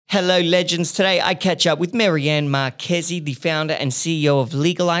Hello, legends. Today, I catch up with Marianne Marchesi, the founder and CEO of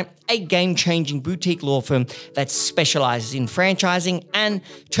Legalite, a game-changing boutique law firm that specializes in franchising and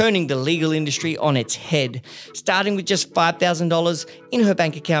turning the legal industry on its head. Starting with just $5,000 in her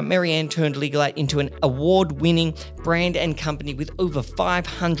bank account, Marianne turned Legalite into an award-winning brand and company with over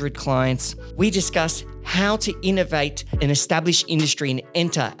 500 clients. We discuss how to innovate an established industry and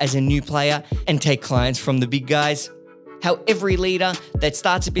enter as a new player and take clients from the big guys. How every leader that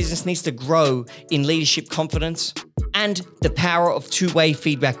starts a business needs to grow in leadership confidence, and the power of two-way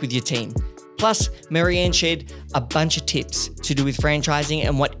feedback with your team. Plus, Marianne shared a bunch of tips to do with franchising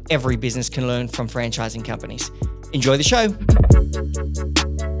and what every business can learn from franchising companies. Enjoy the show.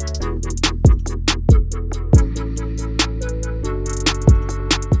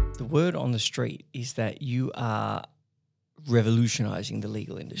 The word on the street is that you are revolutionizing the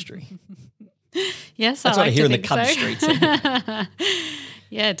legal industry. Yes, that's I what I hear in the Cub streets.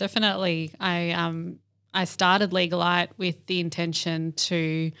 Yeah, definitely. I started Legalite with the intention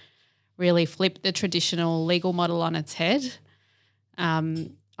to really flip the traditional legal model on its head. I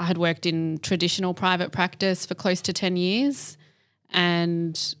had worked in traditional private practice for close to 10 years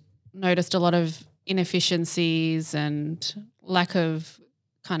and noticed a lot of inefficiencies and lack of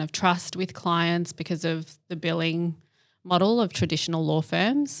kind of trust with clients because of the billing model of traditional law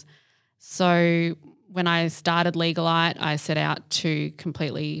firms. So when I started Legalite, I set out to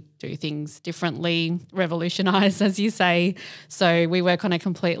completely do things differently, revolutionise, as you say. So we work on a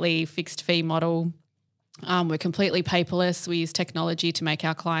completely fixed fee model. We're completely paperless. We use technology to make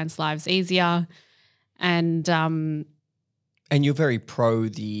our clients' lives easier. And you're very pro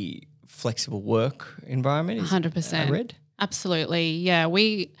the flexible work environment, 100%. I read? Absolutely, yeah.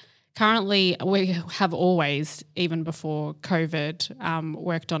 We have always, even before COVID,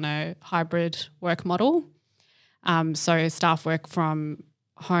 worked on a hybrid work model. So staff work from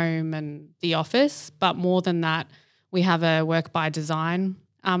home and the office, but more than that, we have a work by design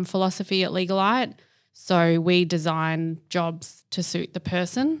philosophy at Legalite. So we design jobs to suit the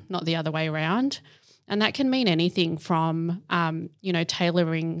person, not the other way around. And that can mean anything from,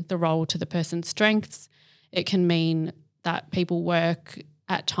 tailoring the role to the person's strengths. It can mean that people work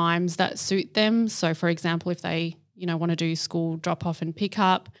at times that suit them. So, for example, if they, want to do school drop-off and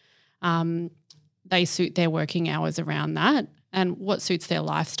pick-up, they suit their working hours around that and what suits their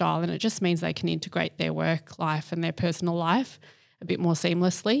lifestyle. And it just means they can integrate their work life and their personal life a bit more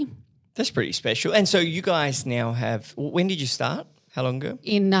seamlessly. That's pretty special. And so you guys now have – when did you start? How long ago?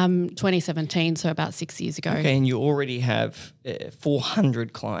 In 2017, so about 6 years ago. Okay, and you already have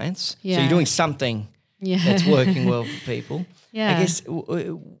 400 clients. Yeah. So you're doing something that's working well for people. Yeah. I guess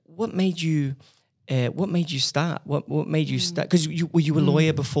what made you start? What made you start? Because were you a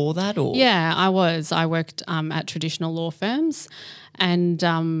lawyer before that, or? Yeah, I was. I worked at traditional law firms, and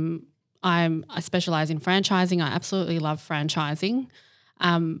I specialise in franchising. I absolutely love franchising.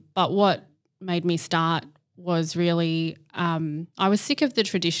 But what made me start was really I was sick of the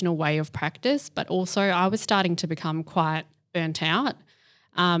traditional way of practice, but also I was starting to become quite burnt out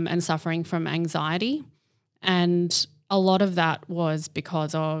and suffering from anxiety. And a lot of that was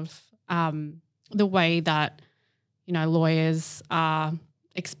because of the way that, lawyers are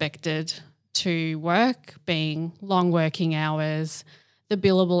expected to work, being long working hours, the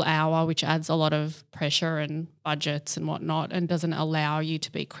billable hour, which adds a lot of pressure and budgets and whatnot and doesn't allow you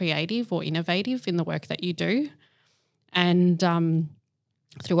to be creative or innovative in the work that you do. And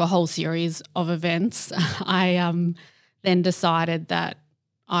through a whole series of events, I then decided that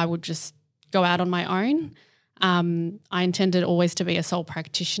I would just go out on my own. I intended always to be a sole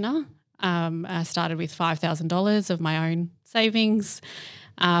practitioner. I started with $5,000 of my own savings.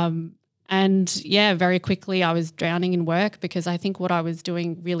 Very quickly I was drowning in work because I think what I was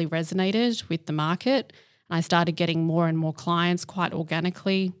doing really resonated with the market. And I started getting more and more clients quite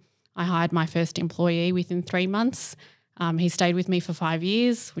organically. I hired my first employee within 3 months. He stayed with me for 5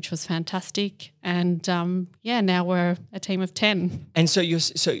 years, which was fantastic. And now we're a team of 10. And so you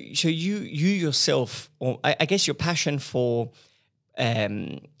yourself, or I guess your passion for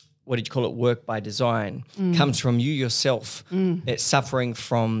what did you call it, work by design, comes from you yourself suffering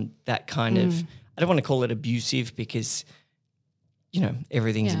from that kind of, I don't want to call it abusive because,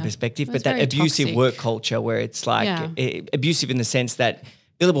 everything's in perspective, but that abusive toxic work culture where it's like abusive in the sense that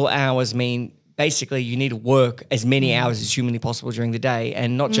billable hours mean basically you need to work as many hours as humanly possible during the day.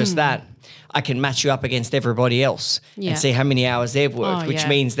 And not just that, I can match you up against everybody else and see how many hours they've worked, which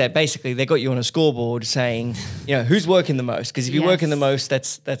means that basically they got you on a scoreboard saying, who's working the most? Because if you're working the most,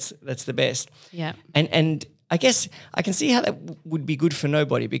 that's the best. Yeah. And I guess I can see how that would be good for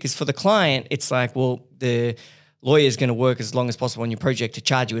nobody, because for the client, it's like, well, the lawyer's going to work as long as possible on your project to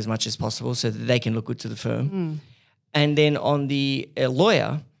charge you as much as possible so that they can look good to the firm. And then on the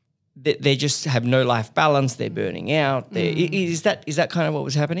lawyer, they just have no life balance. They're burning out. Is that kind of what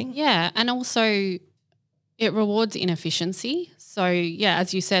was happening? Yeah, and also it rewards inefficiency. So, yeah,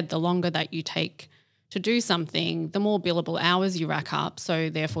 as you said, the longer that you take to do something, the more billable hours you rack up. So,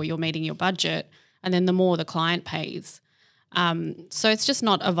 therefore, you're meeting your budget, and then the more the client pays. So it's just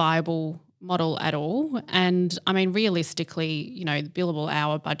not a viable model at all. And I mean, realistically, the billable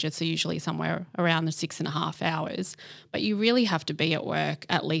hour budgets are usually somewhere around the 6.5 hours, but you really have to be at work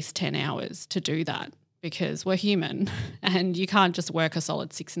at least 10 hours to do that because we're human and you can't just work a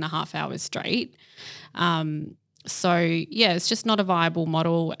solid 6.5 hours straight. So yeah, it's just not a viable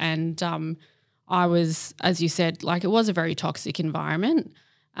model. And I was, as you said, like it was a very toxic environment.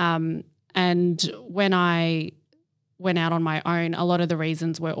 And when I went out on my own, a lot of the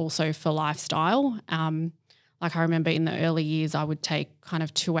reasons were also for lifestyle. Like I remember in the early years, I would take kind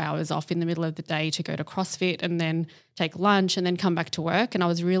of 2 hours off in the middle of the day to go to CrossFit and then take lunch and then come back to work, and I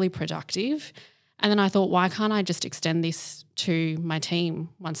was really productive. And then I thought, why can't I just extend this to my team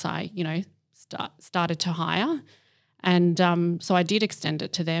once I, started to hire? And so I did extend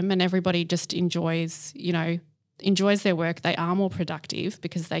it to them, and everybody just enjoys their work. They are more productive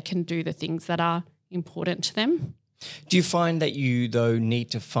because they can do the things that are important to them. Do you find that you, though,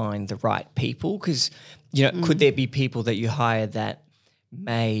 need to find the right people? Because, could there be people that you hire that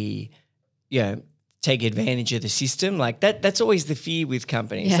may, take advantage of the system? Like that's always the fear with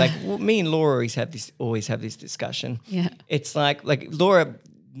companies. Yeah. Like me and Laura always have this discussion. Yeah. It's like Laura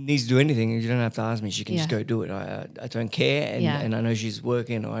needs to do anything. You don't have to ask me. She can just go do it. I don't care. And I know she's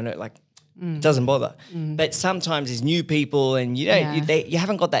working, or I know it doesn't bother. But sometimes there's new people and, you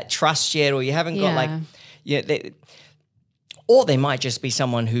haven't got that trust yet, or you haven't got or they might just be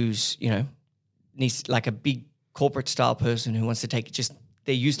someone who's, needs like a big corporate style person who wants to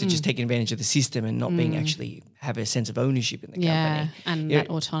they're used to just taking advantage of the system and not being actually have a sense of ownership in the company. And that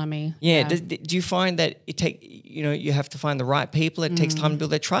autonomy. Yeah. Do you find that you have to find the right people? It takes time to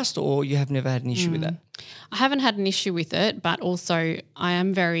build that trust, or you have never had an issue with that? I haven't had an issue with it, but also I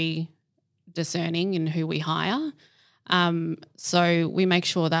am very discerning in who we hire. So we make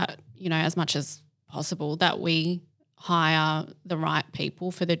sure that, as much as possible that we hire the right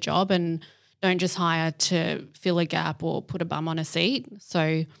people for the job and don't just hire to fill a gap or put a bum on a seat.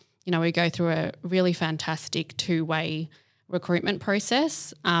 So, we go through a really fantastic 2-way recruitment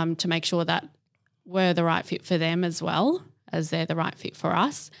process to make sure that we're the right fit for them as well as they're the right fit for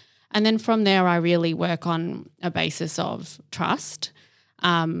us. And then from there, I really work on a basis of trust,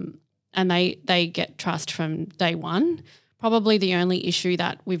 and they get trust from day one. Probably the only issue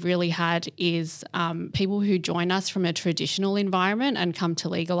that we've really had is people who join us from a traditional environment and come to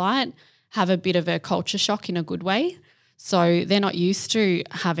Legalite have a bit of a culture shock in a good way. So they're not used to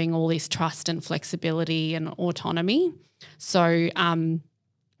having all this trust and flexibility and autonomy. So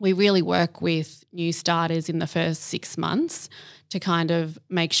we really work with new starters in the first 6 months to kind of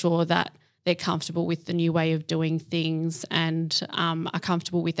make sure that they're comfortable with the new way of doing things and are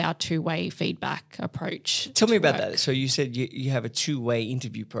comfortable with our 2-way feedback approach. Tell me about that. So you said you have a 2-way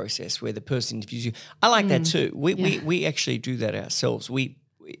interview process where the person interviews you. I like that too. We actually do that ourselves. We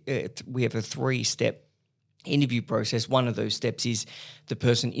have a 3-step interview process. One of those steps is the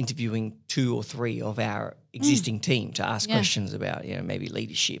person interviewing 2 or 3 of our existing team to ask questions about, maybe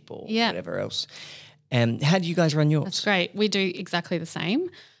leadership or whatever else. And how do you guys run yours? That's great. We do exactly the same.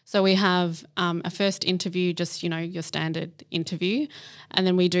 So we have a first interview, just, your standard interview, and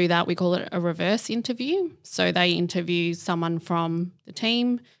then we do that. We call it a reverse interview. So they interview someone from the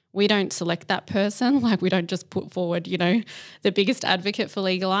team. We don't select that person. Like we don't just put forward, the biggest advocate for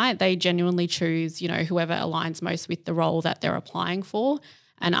Legalite. They genuinely choose, whoever aligns most with the role that they're applying for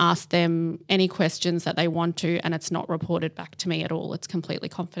and ask them any questions that they want to, and it's not reported back to me at all. It's completely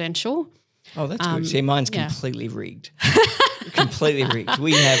confidential. Oh, that's good. See, mine's completely rigged. Completely rigged.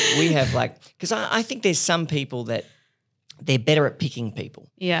 We have because I think there's some people that they're better at picking people.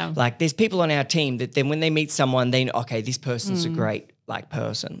 Yeah. Like there's people on our team that then when they meet someone, they know, okay, this person's a great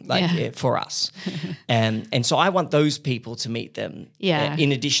person for us. And so I want those people to meet them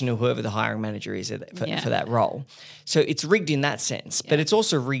in addition to whoever the hiring manager is for that role. So it's rigged in that sense, but it's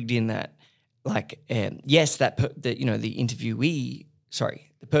also rigged in that yes, the interviewee,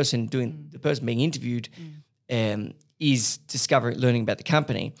 the person being interviewed is learning about the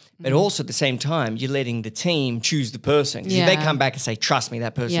company, but also at the same time, you're letting the team choose the person. Because if they come back and say, trust me,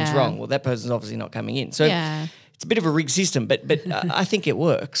 that person's wrong, well, that person's obviously not coming in. So it's a bit of a rigged system, but I think it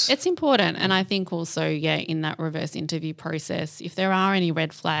works. It's important. And I think also, in that reverse interview process, if there are any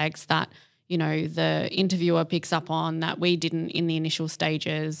red flags that, the interviewer picks up on that we didn't in the initial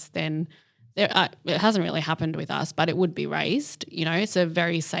stages, then it hasn't really happened with us, but it would be raised. It's a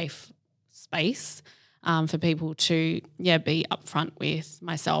very safe space for people to, be upfront with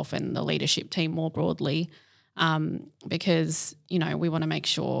myself and the leadership team more broadly, because, we want to make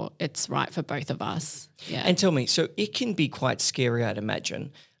sure it's right for both of us. Yeah. And tell me, so it can be quite scary, I'd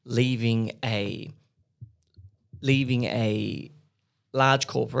imagine, leaving a large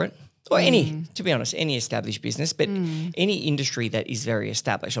corporate or to be honest, any established business, but any industry that is very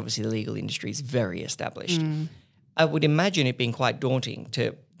established. Obviously, the legal industry is very established. I would imagine it being quite daunting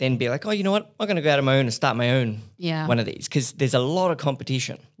to then be like, oh, you know what, I'm going to go out on my own and start my own one of these, because there's a lot of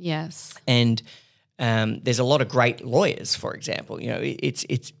competition. Yes. And there's a lot of great lawyers, for example.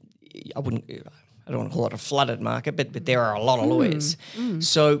 It's I don't want to call it a flooded market, but there are a lot of lawyers.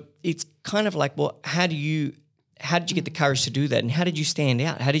 So it's kind of like, well, how did you get the courage to do that, and how did you stand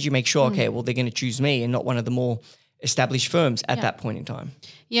out? How did you make sure, okay, well, they're going to choose me and not one of the more established firms at that point in time?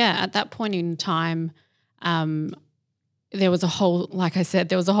 Yeah, at that point in time, there was a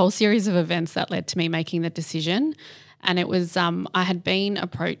whole series of events that led to me making the decision. And it was I had been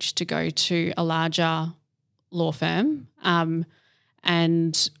approached to go to a larger law firm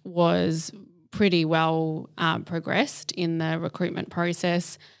and was pretty well progressed in the recruitment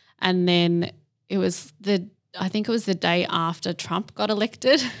process. And then I think it was the day after Trump got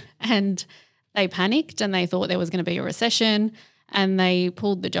elected, and they panicked and they thought there was going to be a recession, and they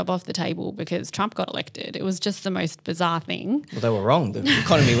pulled the job off the table because Trump got elected. It was just the most bizarre thing. Well, they were wrong. The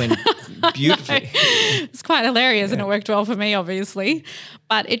economy went beautifully. It's quite hilarious, and it worked well for me, obviously.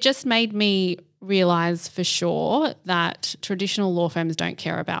 But it just made me realise for sure that traditional law firms don't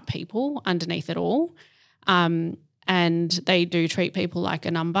care about people underneath it all. And they do treat people like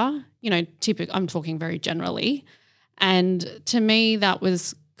a number, I'm talking very generally. And to me, that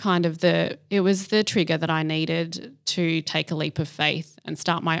was kind of the trigger that I needed to take a leap of faith and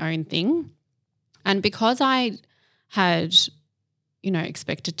start my own thing. And because I had,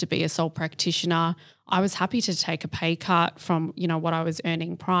 expected to be a sole practitioner, I was happy to take a pay cut from, what I was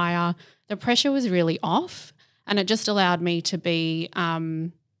earning prior. The pressure was really off, and it just allowed me to be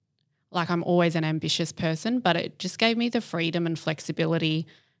I'm always an ambitious person, but it just gave me the freedom and flexibility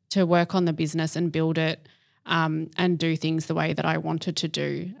to work on the business and build it and do things the way that I wanted to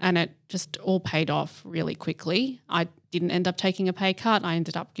do. And it just all paid off really quickly. I didn't end up taking a pay cut. I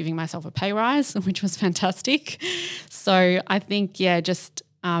ended up giving myself a pay rise, which was fantastic. So I think, yes,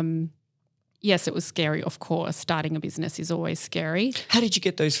 it was scary, of course. Starting a business is always scary. How did you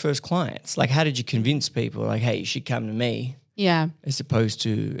get those first clients? Like, how did you convince people, like, hey, you should come to me? Yeah. As opposed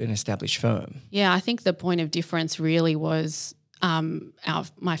to an established firm. Yeah, I think the point of difference really was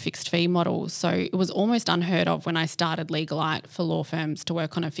my fixed fee model. So it was almost unheard of when I started Legalite for law firms to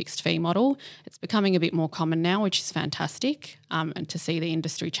work on a fixed fee model. It's becoming a bit more common now, which is fantastic, and to see the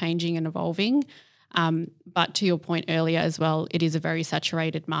industry changing and evolving. But to your point earlier as well, it is a very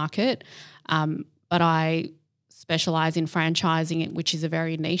saturated market. But I specialise in franchising, which is a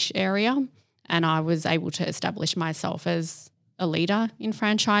very niche area. And I was able to establish myself as a leader in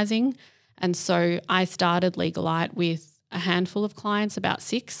franchising. And so I started Legalite with a handful of clients, about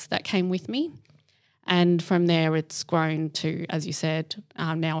 6 that came with me. And from there it's grown to, as you said,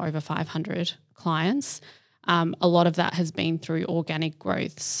 now over 500 clients. A lot of that has been through organic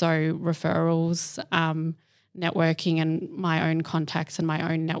growth, so referrals, networking and my own contacts and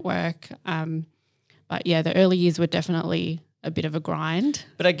my own network. But, yeah, the early years were definitely a bit of a grind.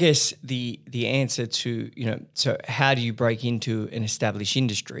 But I guess the answer to, so how do you break into an established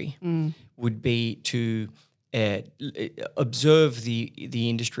industry would be to observe the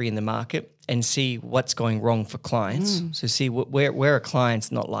industry and the market and see what's going wrong for clients. So see where are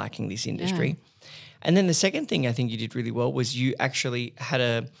clients not liking this industry. Yeah. And then the second thing I think you did really well was you actually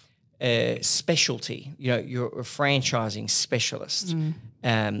had a specialty. You're a franchising specialist.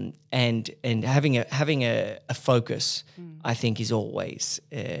 And having a focus, I think, is always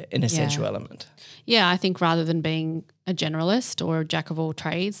an essential element. Yeah, I think rather than being a generalist or a jack of all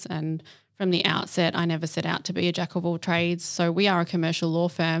trades, and from the outset, I never set out to be a jack of all trades. So we are a commercial law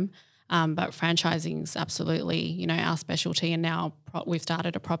firm, but franchising is absolutely, our specialty. And now we've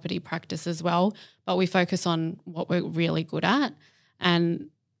started a property practice as well, but we focus on what we're really good at. And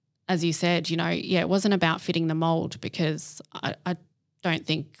as you said, it wasn't about fitting the mold, because I don't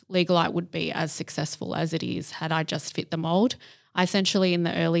think Legalite would be as successful as it is had I just fit the mold. I essentially, in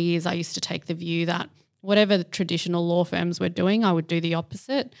the early years, I used to take the view that whatever the traditional law firms were doing, I would do the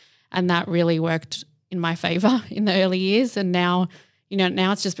opposite. And that really worked in my favour in the early years. And now,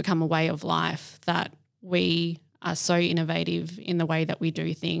 now it's just become a way of life that we are so innovative in the way that we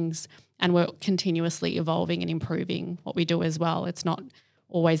do things, and we're continuously evolving and improving what we do as well. It's not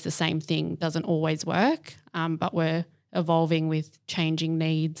always the same thing, doesn't always work, but we're evolving with changing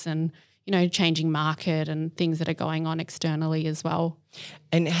needs and, changing market and things that are going on externally as well.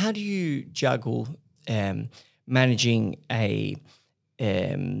 And how do you juggle managing a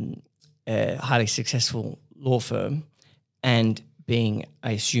highly successful law firm and being,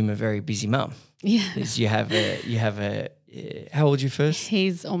 I assume, a very busy mum? Yeah. Because you have a how old are you first?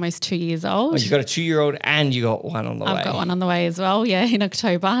 He's almost 2 years old. Oh, you got a 2-year-old and you got one on the way. I've got one on the way as well, in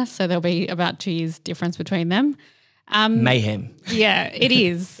October. So there'll be about 2 years difference between them. Mayhem. Yeah, it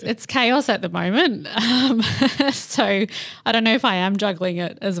is. It's chaos at the moment. So I don't know if I am juggling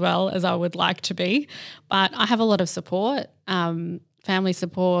it as well as I would like to be, but I have a lot of support, family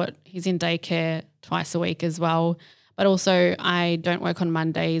support. He's in daycare twice a week as well. But also I don't work on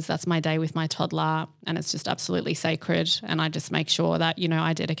Mondays. That's my day with my toddler, and it's just absolutely sacred. And I just make sure that,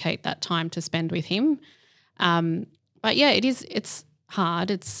 I dedicate that time to spend with him. But yeah, it's hard.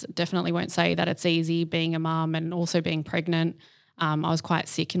 It's definitely won't say that it's easy being a mum and also being pregnant. I was quite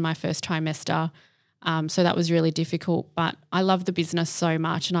sick in my first trimester. So that was really difficult, but I love the business so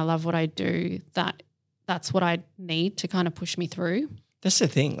much and I love what I do that's what I need to kind of push me through. That's the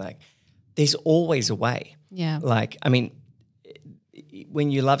thing. Like, there's always a way. Yeah. Like, I mean,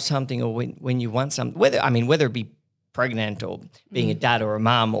 when you love something or when you want something, whether it be pregnant or being a dad or a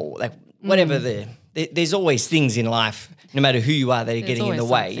mom or like whatever there's always things in life, no matter who you are, that are getting in the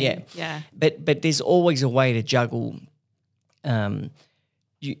way. Something. Yeah. But there's always a way to juggle,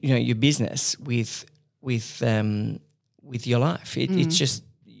 your business with your life. It's just,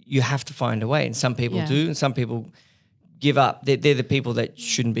 you have to find a way, and some people do, and some people give up. They're the people that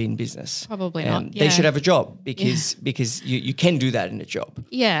shouldn't be in business. Probably not. They should have a job because you can do that in a job.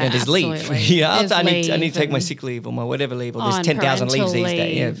 Yeah, there's absolutely. leave. There's I need to take my sick leave or my whatever leave, or there's and 10,000 leaves these parental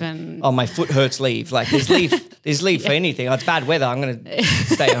days. leave Oh, my foot hurts leave. Like there's leave for anything. Oh, it's bad weather. I'm going to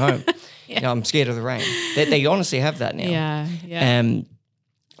stay at home. I'm scared of the rain. They honestly have that now. Yeah.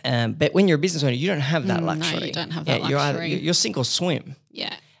 But when you're a business owner, you don't have that luxury. No, you don't have that luxury. You're sink or swim.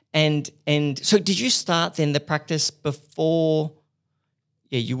 Yeah. And so did you start then the practice before?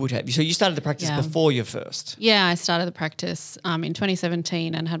 Yeah, you would have. So you started the practice before your first? Yeah, I started the practice in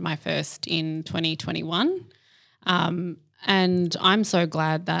 2017 and had my first in 2021. And I'm so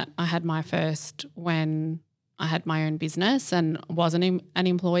glad that I had my first when I had my own business and wasn't an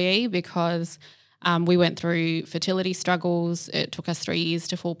employee, because we went through fertility struggles. It took us 3 years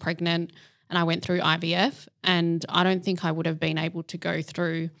to fall pregnant, and I went through IVF, and I don't think I would have been able to go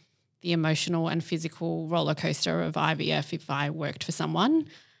through the emotional and physical roller coaster of IVF if I worked for someone.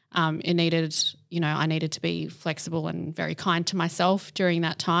 I needed to be flexible and very kind to myself during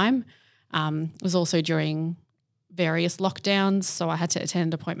that time. It was also during various lockdowns, so I had to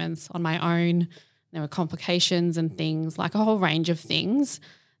attend appointments on my own. There were complications and things, like a whole range of things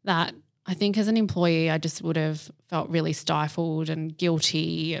that I think as an employee I just would have felt really stifled and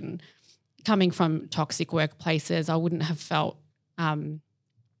guilty, and coming from toxic workplaces I wouldn't have felt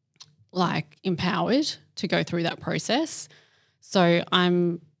empowered to go through that process. So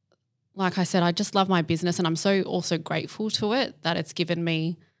like I said, I just love my business, and I'm so also grateful to it that it's given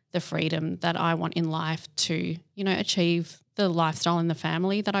me the freedom that I want in life to, achieve the lifestyle and the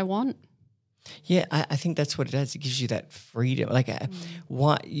family that I want. Yeah, I think that's what it does. It gives you that freedom. Like,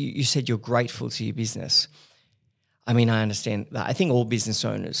 why you said you're grateful to your business. I mean, I understand that. I think all business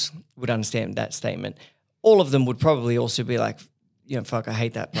owners would understand that statement. All of them would probably also be like, fuck, I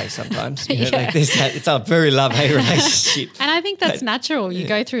hate that place sometimes. Like it's a very love-hate relationship. And I think that's natural. You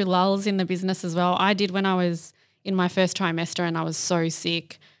go through lulls in the business as well. I did when I was in my first trimester and I was so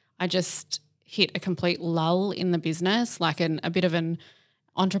sick. I just hit a complete lull in the business, like a bit of an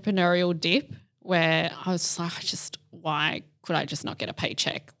entrepreneurial dip where I was like, why could I just not get a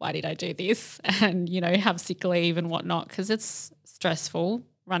paycheck? Why did I do this? And, have sick leave and whatnot, because it's stressful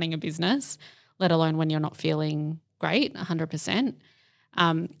running a business, let alone when you're not feeling great 100%.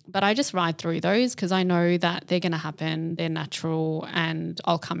 But I just ride through those because I know that they're going to happen, they're natural, and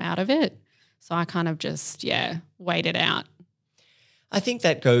I'll come out of it. So I kind of just, wait it out. I think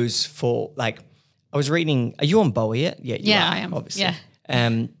that goes for I was reading, are you on Bowie yet? Yeah, you are, I am. Obviously. Yeah.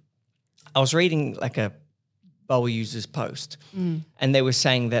 I was reading a Bowie user's post and they were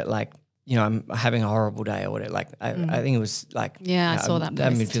saying that I'm having a horrible day or whatever. I think it was I saw that post. I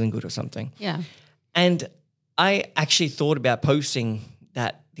haven't been feeling good or something. Yeah. And I actually thought about posting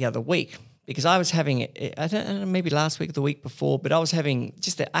that the other week because I was having it, I don't know, maybe last week or the week before, but I was having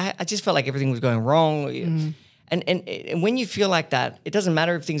I just felt like everything was going wrong. And when you feel like that, it doesn't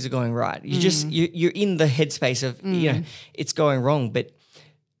matter if things are going right. You just you're in the headspace of it's going wrong, but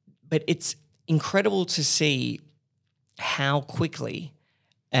it's incredible to see how quickly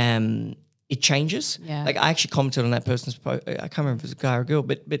it changes. Yeah. Like I actually commented on that person's post. I can't remember if it was a guy or a girl,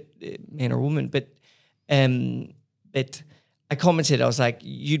 but man or woman, but I commented. I was like,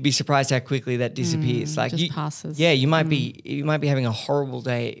 "You'd be surprised how quickly that disappears." Like, just passes. Yeah, you might be having a horrible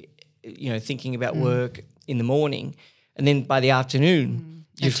day, thinking about work in the morning, and then by the afternoon.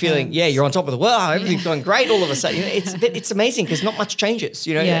 You're feeling, you're on top of the world. Everything's going great all of a sudden. It's amazing because not much changes.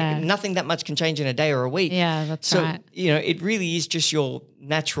 Like nothing that much can change in a day or a week. Yeah, that's right. It really is just your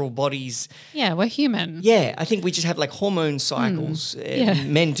natural body's. Yeah, we're human. Yeah, I think we just have like hormone cycles.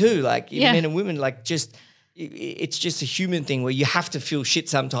 Men too, like men and women, like just. It's just a human thing where you have to feel shit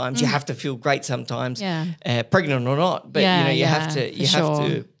sometimes. You have to feel great sometimes. Yeah, pregnant or not, but you have to. You have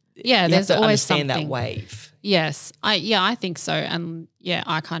to. Yeah, you there's have to always understand something. that wave. Yes, I think so, and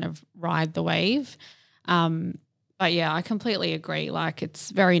I kind of ride the wave. But I completely agree. Like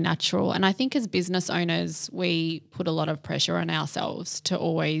it's very natural, and I think as business owners, we put a lot of pressure on ourselves to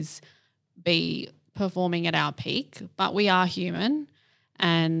always be performing at our peak. But we are human,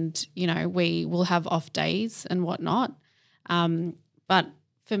 and we will have off days and whatnot. But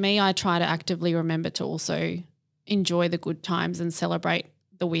for me, I try to actively remember to also enjoy the good times and celebrate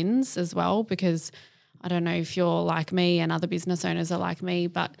the wins as well, because I don't know if you're like me and other business owners are like me,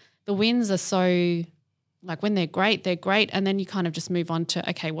 but the wins are so like when they're great, and then you kind of just move on to,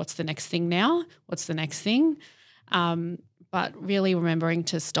 okay, what's the next thing now? What's the next thing? But really remembering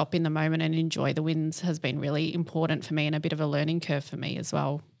to stop in the moment and enjoy the wins has been really important for me and a bit of a learning curve for me as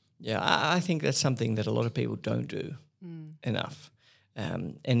well. Yeah, I think that's something that a lot of people don't do enough.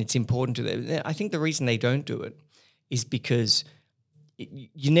 And it's important to them. I think the reason they don't do it is because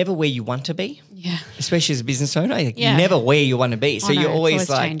you're never where you want to be. Yeah. Especially as a business owner, you're never where you want to be. So you're always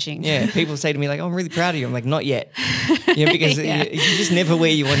like, changing. Yeah, people say to me like, oh, I'm really proud of you. I'm like, not yet. Because you're just never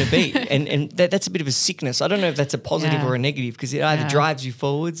where you want to be. And that's a bit of a sickness. I don't know if that's a positive or a negative because it either drives you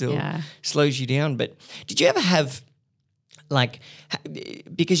forwards or slows you down. But did you ever have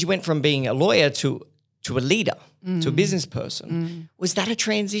because you went from being a lawyer to a leader, to a business person, was that a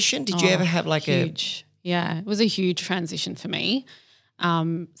transition? Did you ever have huge. Yeah, it was a huge transition for me.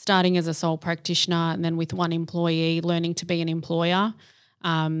 Starting as a sole practitioner and then with one employee, learning to be an employer,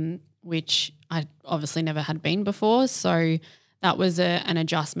 which I obviously never had been before. So that was an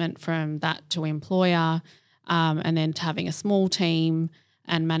adjustment from that to employer, and then to having a small team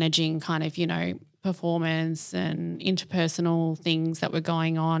and managing kind of, performance and interpersonal things that were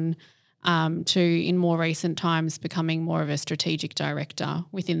going on, to in more recent times becoming more of a strategic director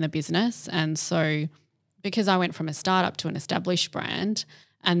within the business. And so because I went from a startup to an established brand,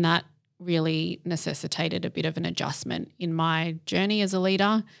 and that really necessitated a bit of an adjustment in my journey as a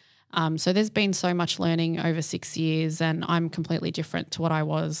leader. So there's been so much learning over 6 years, and I'm completely different to what I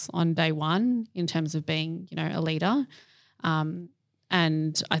was on day one in terms of being, a leader.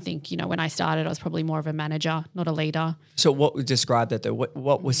 And I think, when I started, I was probably more of a manager, not a leader. So what would describe that though?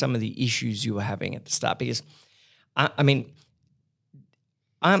 What were some of the issues you were having at the start? Because I'm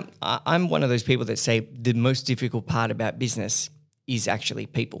one of those people that say the most difficult part about business is actually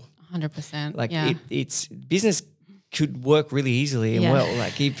people. 100%. Like it's business could work really easily and well.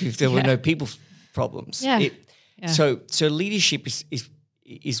 Like if there were no people problems. Yeah. So leadership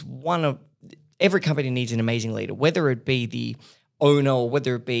is one of every company needs an amazing leader, whether it be the owner or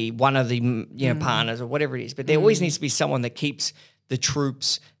whether it be one of the partners or whatever it is. But there always needs to be someone that keeps the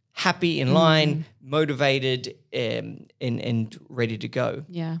troops happy, in line, motivated, and ready to go.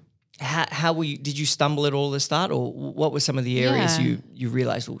 Yeah. How were you? Did you stumble at all at the start, or what were some of the areas you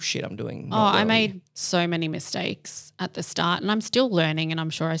realized? Oh shit, I'm doing. I made so many mistakes at the start, and I'm still learning, and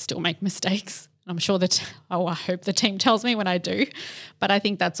I'm sure I still make mistakes. I'm sure that I hope the team tells me when I do, but I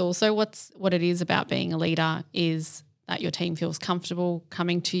think that's also what it is about being a leader, is that your team feels comfortable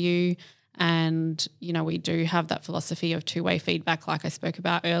coming to you. And, we do have that philosophy of two-way feedback like I spoke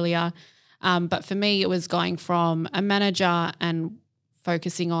about earlier. But for me, it was going from a manager and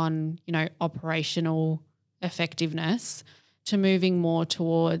focusing on, operational effectiveness to moving more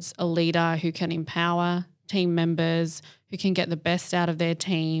towards a leader who can empower team members, who can get the best out of their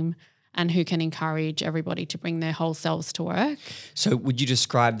team, and who can encourage everybody to bring their whole selves to work. So would you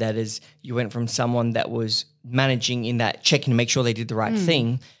describe that as you went from someone that was managing in that checking to make sure they did the right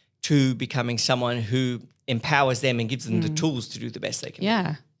thing to becoming someone who empowers them and gives them the tools to do the best they can do?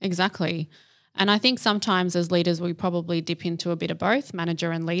 Yeah, exactly. And I think sometimes as leaders we probably dip into a bit of both,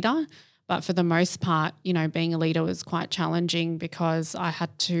 manager and leader. But for the most part, being a leader was quite challenging because I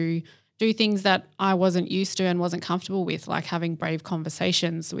had to do things that I wasn't used to and wasn't comfortable with, like having brave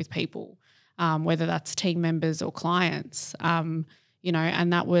conversations with people, whether that's team members or clients, and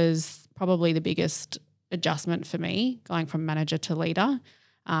that was probably the biggest adjustment for me going from manager to leader,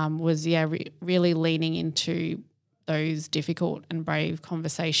 was really leaning into those difficult and brave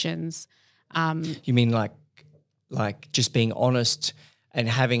conversations. You mean like just being honest and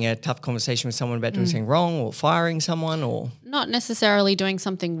having a tough conversation with someone about doing something wrong or firing someone, or not necessarily doing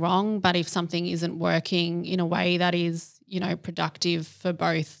something wrong, but if something isn't working in a way that is, productive for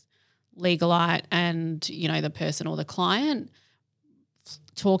both Legalite and, the person or the client,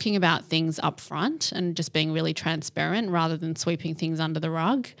 talking about things up front and just being really transparent rather than sweeping things under the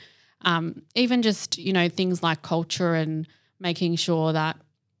rug. Even just, things like culture and making sure that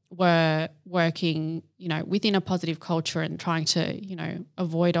we're working, within a positive culture and trying to,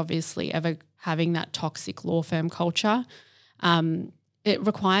 avoid obviously ever having that toxic law firm culture. It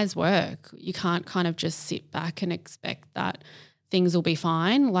requires work. You can't kind of just sit back and expect that things will be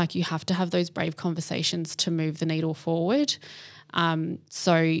fine. Like, you have to have those brave conversations to move the needle forward.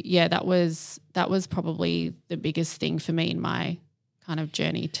 That was probably the biggest thing for me in my kind of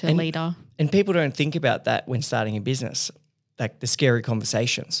journey to leader. And people don't think about that when starting a business, like the scary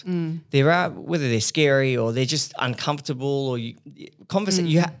conversations. There are, whether they're scary or they're just uncomfortable, or you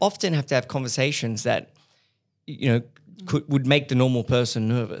often have to have conversations that, would make the normal person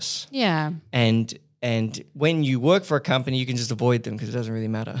nervous. Yeah. And when you work for a company, you can just avoid them because it doesn't really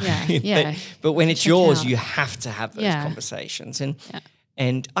matter. Yeah. But when it's yours, you have to have those conversations.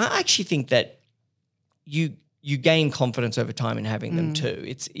 And I actually think that you gain confidence over time in having them too.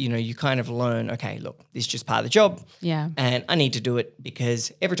 It's, you kind of learn, okay, look, this is just part of the job. Yeah. And I need to do it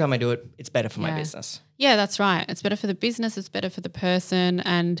because every time I do it, it's better for my business. Yeah, that's right. It's better for the business. It's better for the person.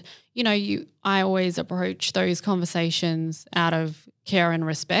 And, I always approach those conversations out of care and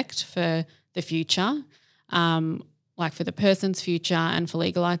respect for the future, like for the person's future and for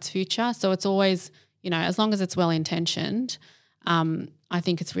Legalite's future. So it's always, as long as it's well-intentioned, I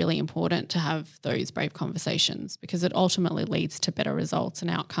think it's really important to have those brave conversations because it ultimately leads to better results and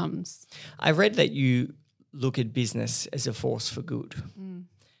outcomes. I read that you look at business as a force for good.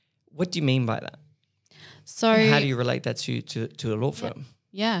 What do you mean by that? So, how do you relate that to a law firm?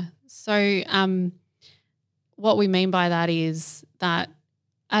 Yeah. So what we mean by that is that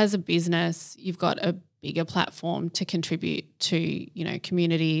as a business, you've got a bigger platform to contribute to,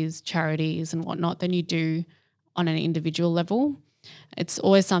 communities, charities and whatnot than you do on an individual level. It's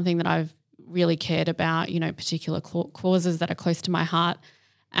always something that I've really cared about, particular causes that are close to my heart,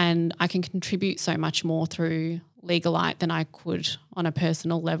 and I can contribute so much more through Legalite than I could on a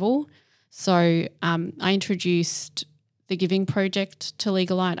personal level. So I introduced the Giving Project to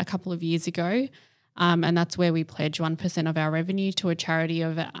Legalite a couple of years ago, and that's where we pledge 1% of our revenue to a charity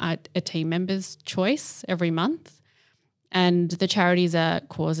of a team member's choice every month. And the charities are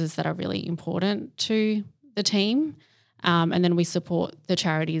causes that are really important to the team. And then we support the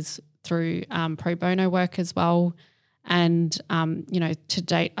charities through pro bono work as well. And, to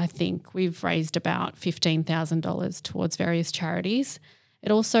date, I think we've raised about $15,000 towards various charities.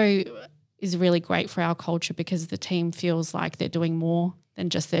 It also is really great for our culture because the team feels like they're doing more than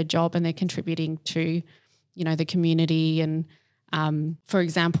just their job and they're contributing to, the community. And, for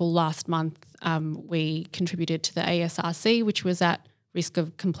example, last month we contributed to the ASRC, which was at risk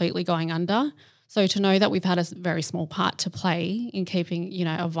of completely going under. So to know that we've had a very small part to play in keeping,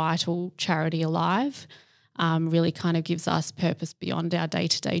 a vital charity alive really kind of gives us purpose beyond our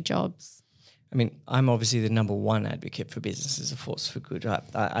day-to-day jobs. I mean, I'm obviously the number one advocate for business as a force for good.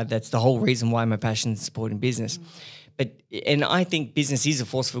 That's the whole reason why my passion is supporting business. And I think business is a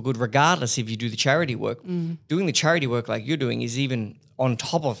force for good regardless if you do the charity work. Doing the charity work like you're doing is even on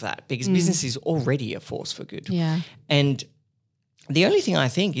top of that because business is already a force for good. Yeah. And the only thing I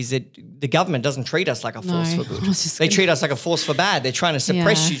think is that the government doesn't treat us like a force for good. They treat us like a force for bad. They're trying to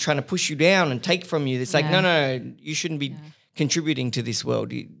suppress you, trying to push you down and take from you. It's like, no, you shouldn't be contributing to this world.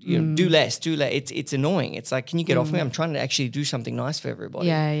 Do less. It's annoying. It's like, can you get off me? I'm trying to actually do something nice for everybody.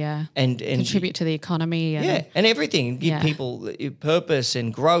 Yeah. And contribute to the economy. And everything. Give people purpose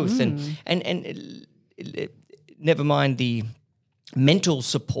and growth and never mind the mental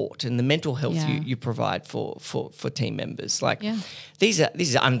support and the mental health you provide for team members. Like these are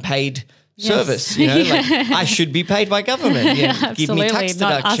unpaid service, I should be paid by government. Give me tax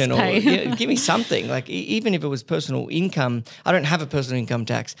deduction or give me something. Like even if it was personal income, I don't have a personal income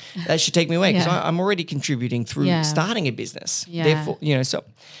tax. That should take me away because I'm already contributing through starting a business. Therefore,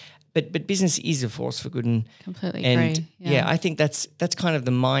 but business is a force for good and completely agree. I think that's kind of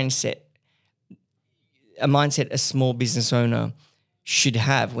the mindset. A mindset a small business owner should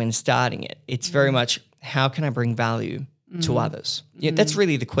have when starting it. It's very much, how can I bring value to others? Yeah, that's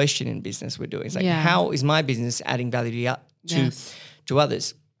really the question in business we're doing. It's like, how is my business adding value to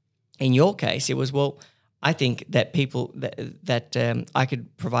others? In your case, it was, well, I think that I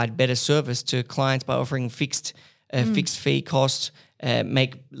could provide better service to clients by offering fixed fee costs,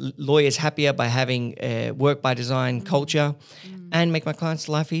 make lawyers happier by having work by design culture, and make my clients'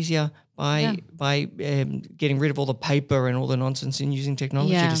 life easier by getting rid of all the paper and all the nonsense and using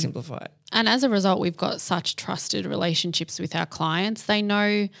technology to simplify it. And as a result, we've got such trusted relationships with our clients. They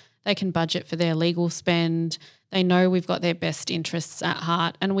know they can budget for their legal spend. They know we've got their best interests at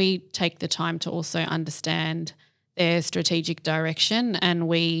heart, and we take the time to also understand their strategic direction, and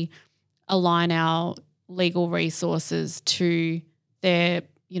we align our legal resources to their,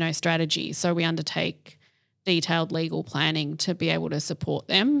 strategy. So we undertake detailed legal planning to be able to support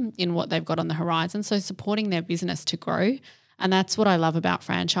them in what they've got on the horizon. So supporting their business to grow. And that's what I love about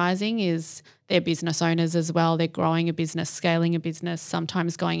franchising is they're business owners as well. They're growing a business, scaling a business,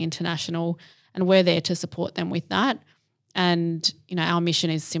 sometimes going international, and we're there to support them with that. And, our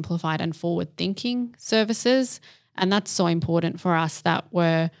mission is simplified and forward-thinking services. And that's so important for us that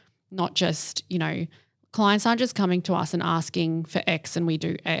we're not just, clients aren't just coming to us and asking for X and we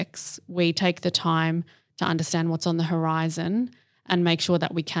do X. We take the time to understand what's on the horizon and make sure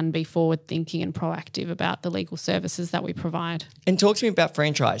that we can be forward-thinking and proactive about the legal services that we provide. And talk to me about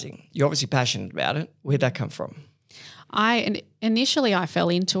franchising. You're obviously passionate about it. Where'd that come from? Initially I fell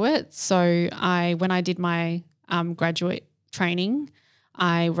into it. So when I did my graduate training,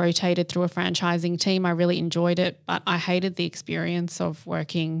 I rotated through a franchising team. I really enjoyed it, but I hated the experience of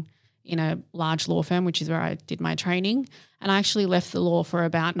working in a large law firm, which is where I did my training. And I actually left the law for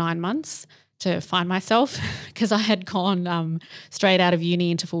about 9 months to find myself because I had gone straight out of uni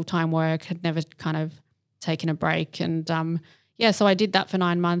into full-time work, had never kind of taken a break. And so I did that for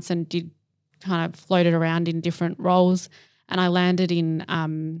 9 months and did kind of floated around in different roles. And I landed in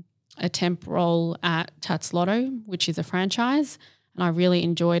a temp role at Tats Lotto, which is a franchise. And I really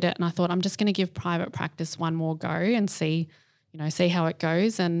enjoyed it. And I thought, I'm just going to give private practice one more go and see how it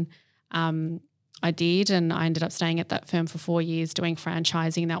goes. And I did, and I ended up staying at that firm for 4 years doing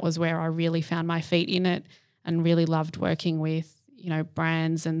franchising. That was where I really found my feet in it and really loved working with,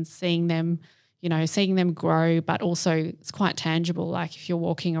 brands and seeing them grow, but also it's quite tangible. Like if you're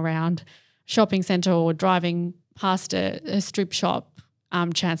walking around shopping centre or driving past a strip shop,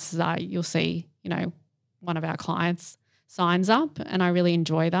 chances are you'll see, one of our clients signs up, and I really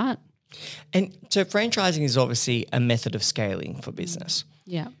enjoy that. And so franchising is obviously a method of scaling for business.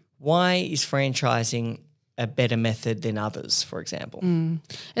 Yeah. Why is franchising a better method than others, for example?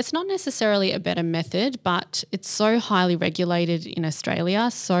 It's not necessarily a better method, but it's so highly regulated in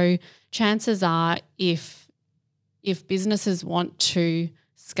Australia. So chances are if businesses want to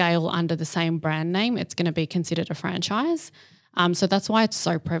scale under the same brand name, it's going to be considered a franchise. So that's why it's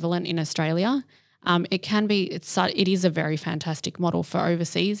so prevalent in Australia. It is a very fantastic model for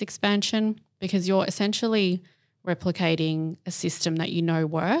overseas expansion because you're essentially replicating a system that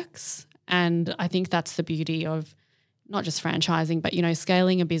works. And I think that's the beauty of not just franchising, but,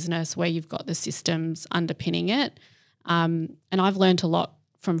 scaling a business where you've got the systems underpinning it. And I've learned a lot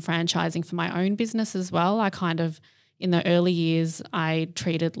from franchising for my own business as well. In the early years, I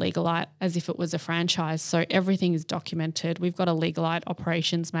treated Legalite as if it was a franchise. So everything is documented. We've got a Legalite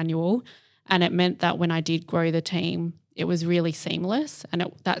operations manual, and it meant that when I did grow the team, it was really seamless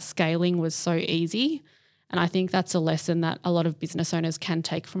and that scaling was so easy. And I think that's a lesson that a lot of business owners can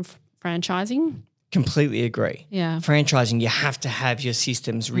take from franchising. Completely agree. Yeah. Franchising, you have to have your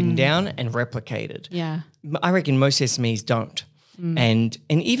systems written down and replicated. Yeah. I reckon most SMEs don't. And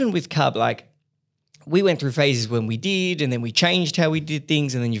even with Cub, we went through phases when we did, and then we changed how we did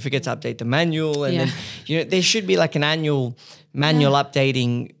things, and then you forget to update the manual, and then there should be like an annual manual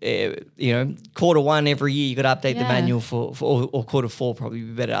updating. Quarter one every year you got to update the manual or quarter four probably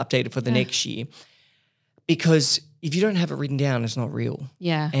be better update it for the next year, because if you don't have it written down, it's not real.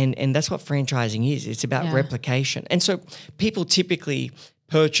 Yeah, and that's what franchising is. It's about replication, and so people typically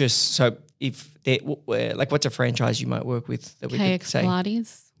purchase. So if they what's a franchise you might work with that we could say?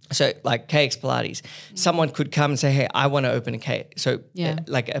 Pilates. So like KX Pilates, someone could come and say, hey, I want to open a K. So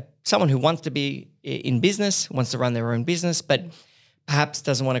someone who wants to be in business, wants to run their own business, but perhaps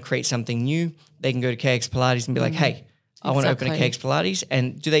doesn't want to create something new, they can go to KX Pilates and be like, hey, I want to open a KX Pilates.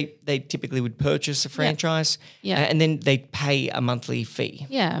 And do they typically would purchase a franchise and then they pay a monthly fee?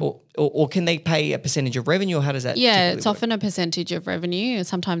 Yeah. Or can they pay a percentage of revenue, or how does that it's work? Often a percentage of revenue.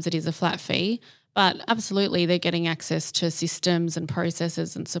 Sometimes it is a flat fee. But absolutely, they're getting access to systems and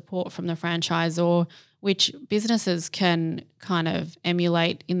processes and support from the franchisor. which businesses can kind of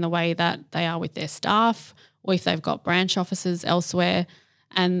emulate in the way that they are with their staff, or if they've got branch offices elsewhere.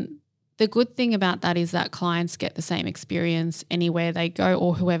 And the good thing about that is that clients get the same experience anywhere they go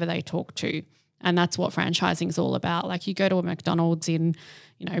or whoever they talk to. And that's what franchising is all about. Like you go to a McDonald's in,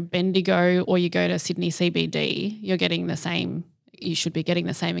 Bendigo, or you go to Sydney CBD, you should be getting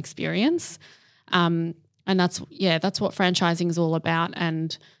the same experience. And that's what franchising is all about.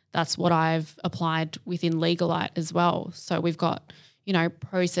 And that's what I've applied within Legalite as well. So we've got,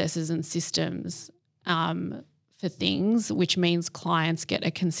 processes and systems for things, which means clients get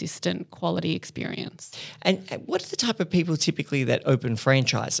a consistent quality experience. And what are the type of people typically that open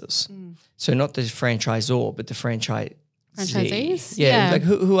franchises? So not the franchisor, but the franchisees? Yeah. Like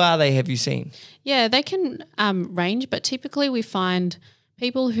who are they, have you seen? Yeah, they can range, but typically we find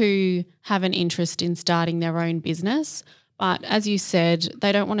people who have an interest in starting their own business, but as you said,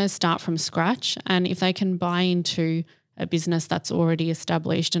 they don't want to start from scratch. And if they can buy into a business that's already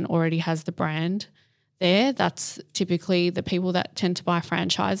established and already has the brand there, that's typically the people that tend to buy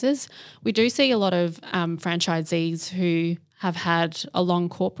franchises. We do see a lot of franchisees who have had a long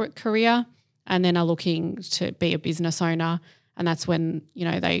corporate career and then are looking to be a business owner, and that's when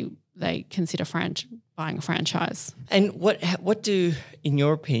they consider buying a franchise. And what do, in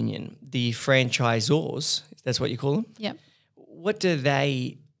your opinion, the franchisors, if that's what you call them? Yep. What's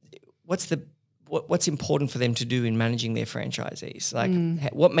important for them to do in managing their franchisees? Like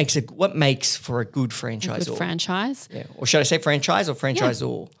what makes for a good franchisor? A good franchise. Yeah. Or should I say franchise or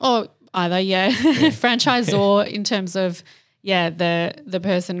franchisor? Yeah. Or either, yeah. Franchisor in terms of, the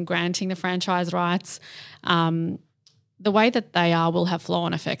person granting the franchise rights. The way that they are will have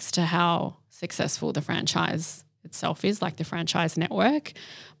flow-on effects to how successful the franchise itself is, like the franchise network.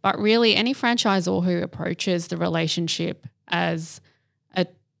 But really any franchisor who approaches the relationship as a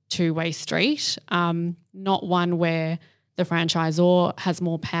two-way street, not one where the franchisor has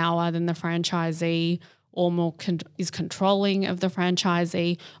more power than the franchisee or more is controlling of the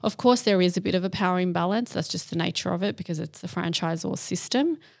franchisee. Of course, there is a bit of a power imbalance. That's just the nature of it because it's the franchisor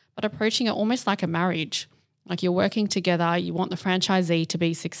system. But approaching it almost like a marriage, like you're working together, you want the franchisee to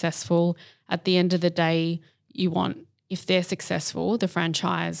be successful. At the end of the day, you want, if they're successful, the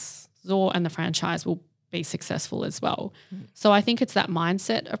franchisor and the franchise will be successful as well. So I think it's that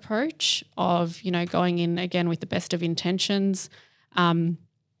mindset approach of, going in again with the best of intentions,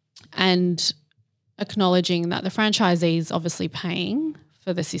 and acknowledging that the franchisee is obviously paying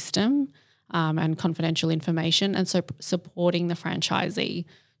for the system and confidential information, and so supporting the franchisee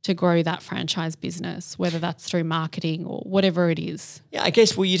to grow that franchise business, whether that's through marketing or whatever it is. Yeah, I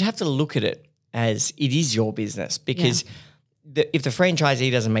guess, you'd have to look at it as it is your business because if the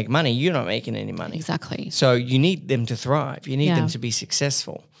franchisee doesn't make money, you're not making any money. Exactly. So you need them to thrive. You need them to be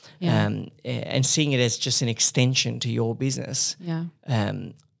successful. And seeing it as just an extension to your business. Yeah.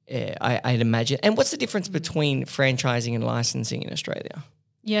 I'd imagine. And what's the difference between franchising and licensing in Australia?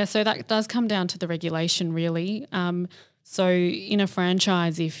 Yeah, so that does come down to the regulation really. So in a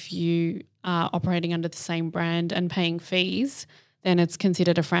franchise, if you are operating under the same brand and paying fees, then it's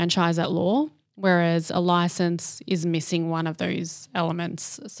considered a franchise at law, whereas a license is missing one of those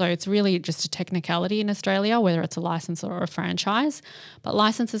elements. So it's really just a technicality in Australia, whether it's a license or a franchise. But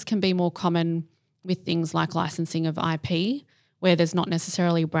licenses can be more common with things like licensing of IP, where there's not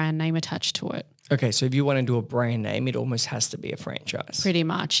necessarily a brand name attached to it. Okay, so if you want to do a brand name, it almost has to be a franchise. Pretty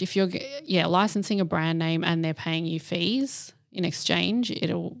much. If you're licensing a brand name and they're paying you fees in exchange,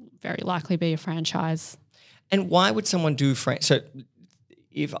 it'll very likely be a franchise. And why would someone do so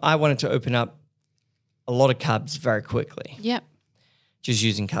if I wanted to open up a lot of cubs very quickly, just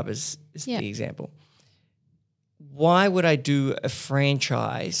using cub as the example, why would I do a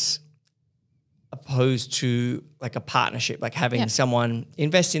franchise opposed to like a partnership, like having someone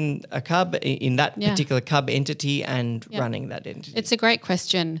invest in a cub, in that particular cub entity and running that entity? It's a great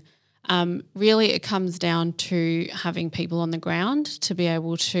question. Really, it comes down to having people on the ground to be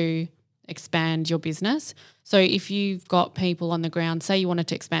able to expand your business. So if you've got people on the ground, say you wanted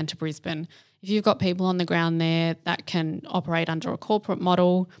to expand to Brisbane, if you've got people on the ground there that can operate under a corporate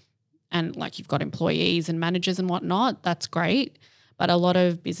model and like you've got employees and managers and whatnot, that's great. But a lot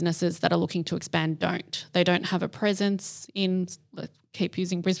of businesses that are looking to expand don't. They don't have a presence in, let's keep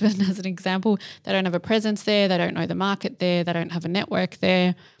using Brisbane as an example, they don't have a presence there, they don't know the market there, they don't have a network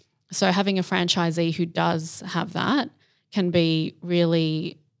there. So having a franchisee who does have that can be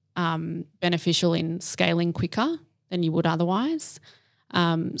really beneficial in scaling quicker than you would otherwise.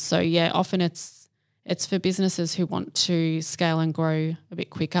 Often it's for businesses who want to scale and grow a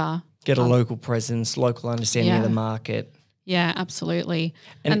bit quicker. Get a local presence, local understanding of the market. Yeah, absolutely.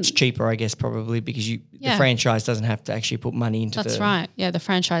 And it's cheaper, I guess, probably because the franchise doesn't have to actually put money into That's right. Yeah, the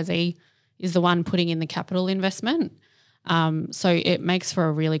franchisee is the one putting in the capital investment. So it makes for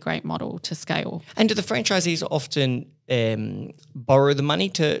a really great model to scale. And do the franchisees often borrow the money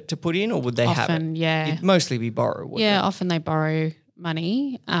to put in, or would they have it? Yeah. It'd mostly be borrow, wouldn't it? Often they borrow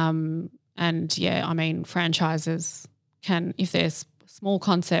money. And I mean, franchises can, if there's small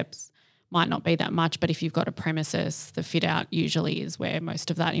concepts, might not be that much, but if you've got a premises, the fit out usually is where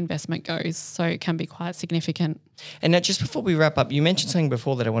most of that investment goes. So it can be quite significant. And now just before we wrap up, you mentioned something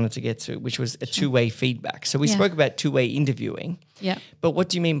before that I wanted to get to, which was a two-way feedback. So we spoke about two-way interviewing. Yeah. But what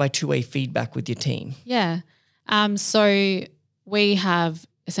do you mean by two-way feedback with your team? Yeah. So we have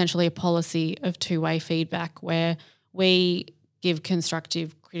essentially a policy of two-way feedback where we give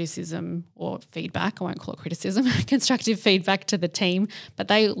constructive criticism or feedback, I won't call it criticism, constructive feedback to the team, but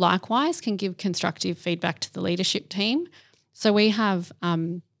they likewise can give constructive feedback to the leadership team. So we have,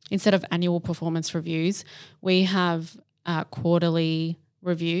 instead of annual performance reviews, we have quarterly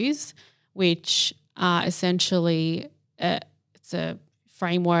reviews, which are essentially it's a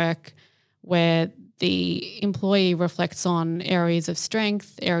framework where the employee reflects on areas of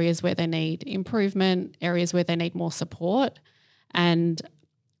strength, areas where they need improvement, areas where they need more support, and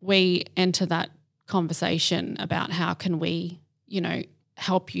we enter that conversation about how can we,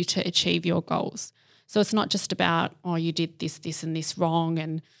 help you to achieve your goals. So it's not just about, you did this, this and this wrong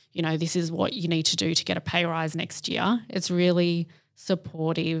and, this is what you need to do to get a pay rise next year. It's really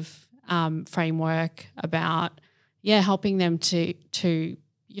supportive framework about, helping them to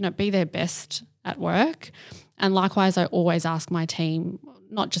be their best at work. And likewise, I always ask my team,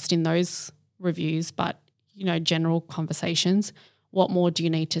 not just in those reviews, but, general conversations, what more do you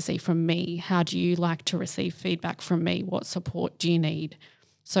need to see from me? How do you like to receive feedback from me? What support do you need?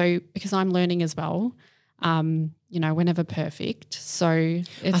 So because I'm learning as well, we're never perfect. So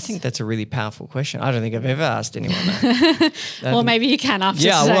I think that's a really powerful question. I don't think I've ever asked anyone that. Well, maybe you can after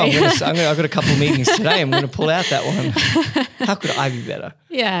today. I've got a couple of meetings today. I'm going to pull out that one. How could I be better?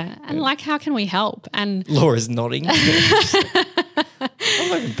 Yeah. And how can we help? And Laura's nodding. I'm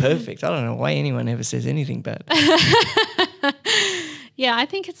not even perfect. I don't know why anyone ever says anything bad. Yeah, I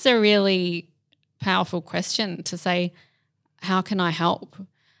think it's a really powerful question to say, how can I help?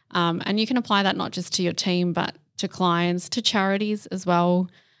 And you can apply that not just to your team, but to clients, to charities as well.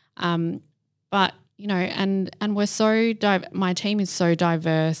 But and we're my team is so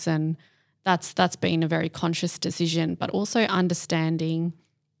diverse, and that's been a very conscious decision. But also understanding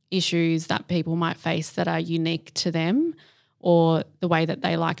issues that people might face that are unique to them, or the way that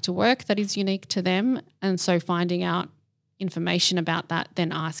they like to work that is unique to them, and so finding out information about that,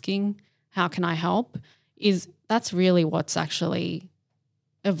 then asking, how can I help? That's really what's actually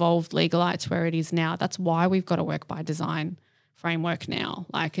evolved Legalite to where it is now. That's why we've got a work by design framework now.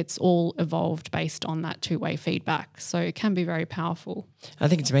 It's all evolved based on that two-way feedback. So it can be very powerful. I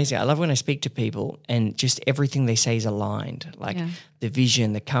think it's amazing. I love when I speak to people and just everything they say is aligned. The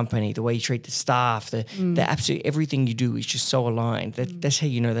vision, the company, the way you treat the staff, the absolute everything you do is just so aligned. That's how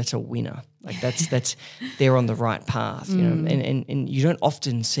you know that's a winner. That's they're on the right path, and you don't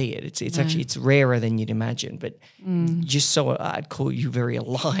often see it. It's actually it's rarer than you'd imagine, but just so I'd call you very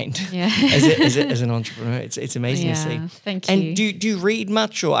aligned as an entrepreneur. It's amazing to see. Thank you. And do you read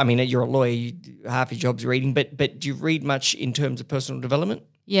much, or you're a lawyer, half your job's reading, but do you read much in terms of personal development?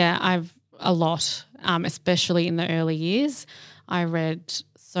 Yeah, I've a lot, especially in the early years. I read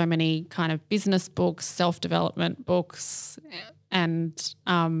so many kind of business books, self-development books, and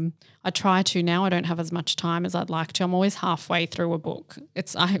I try to now. I don't have as much time as I'd like to. I'm always halfway through a book.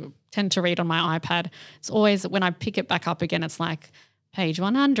 I tend to read on my iPad. It's always when I pick it back up again, it's like page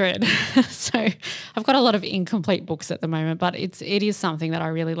 100. So I've got a lot of incomplete books at the moment, but it is something that I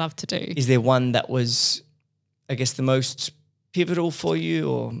really love to do. Is there one that was, I guess, the most pivotal for you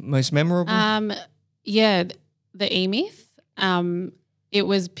or most memorable? Yeah, the E-Myth. It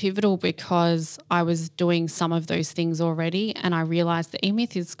was pivotal because I was doing some of those things already, and I realised the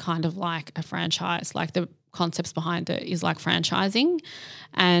E-Myth is kind of like a franchise, like the concepts behind it is like franchising,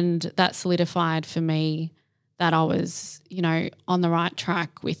 and that solidified for me that I was, on the right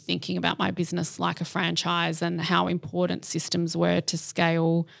track with thinking about my business like a franchise and how important systems were to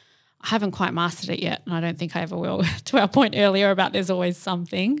scale. I haven't quite mastered it yet, and I don't think I ever will, to our point earlier about there's always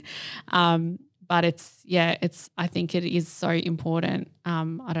something. But I think it is so important.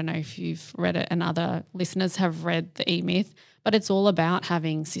 I don't know if you've read it and other listeners have read the E-Myth, but it's all about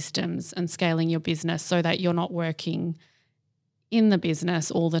having systems and scaling your business so that you're not working in the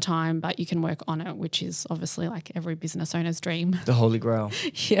business all the time, but you can work on it, which is obviously like every business owner's dream. The Holy Grail.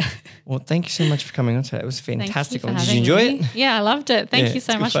 Yeah. Well, thank you so much for coming on today. It was fantastic. Thank you for Did you having enjoy me. it? Yeah, I loved it. Thank you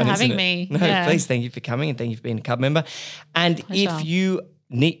so it's much good for fun, having isn't me. it? No, Yeah. please, thank you for coming and thank you for being a Cub member. And Pleasure. if you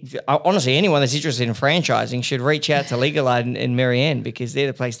need, honestly, anyone that's interested in franchising should reach out to Legalite and Marianne, because they're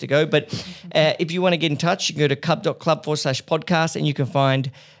the place to go. But if you want to get in touch, you can go to cub.club/podcast and you can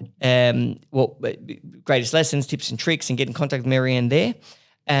find greatest lessons, tips and tricks, and get in contact with Marianne there.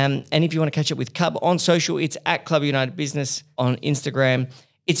 And if you want to catch up with Cub on social, it's at Club United Business on Instagram.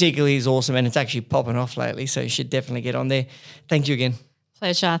 It's equally as awesome, and it's actually popping off lately, so you should definitely get on there. Thank you again.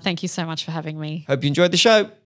 Pleasure. Thank you so much for having me. Hope you enjoyed the show.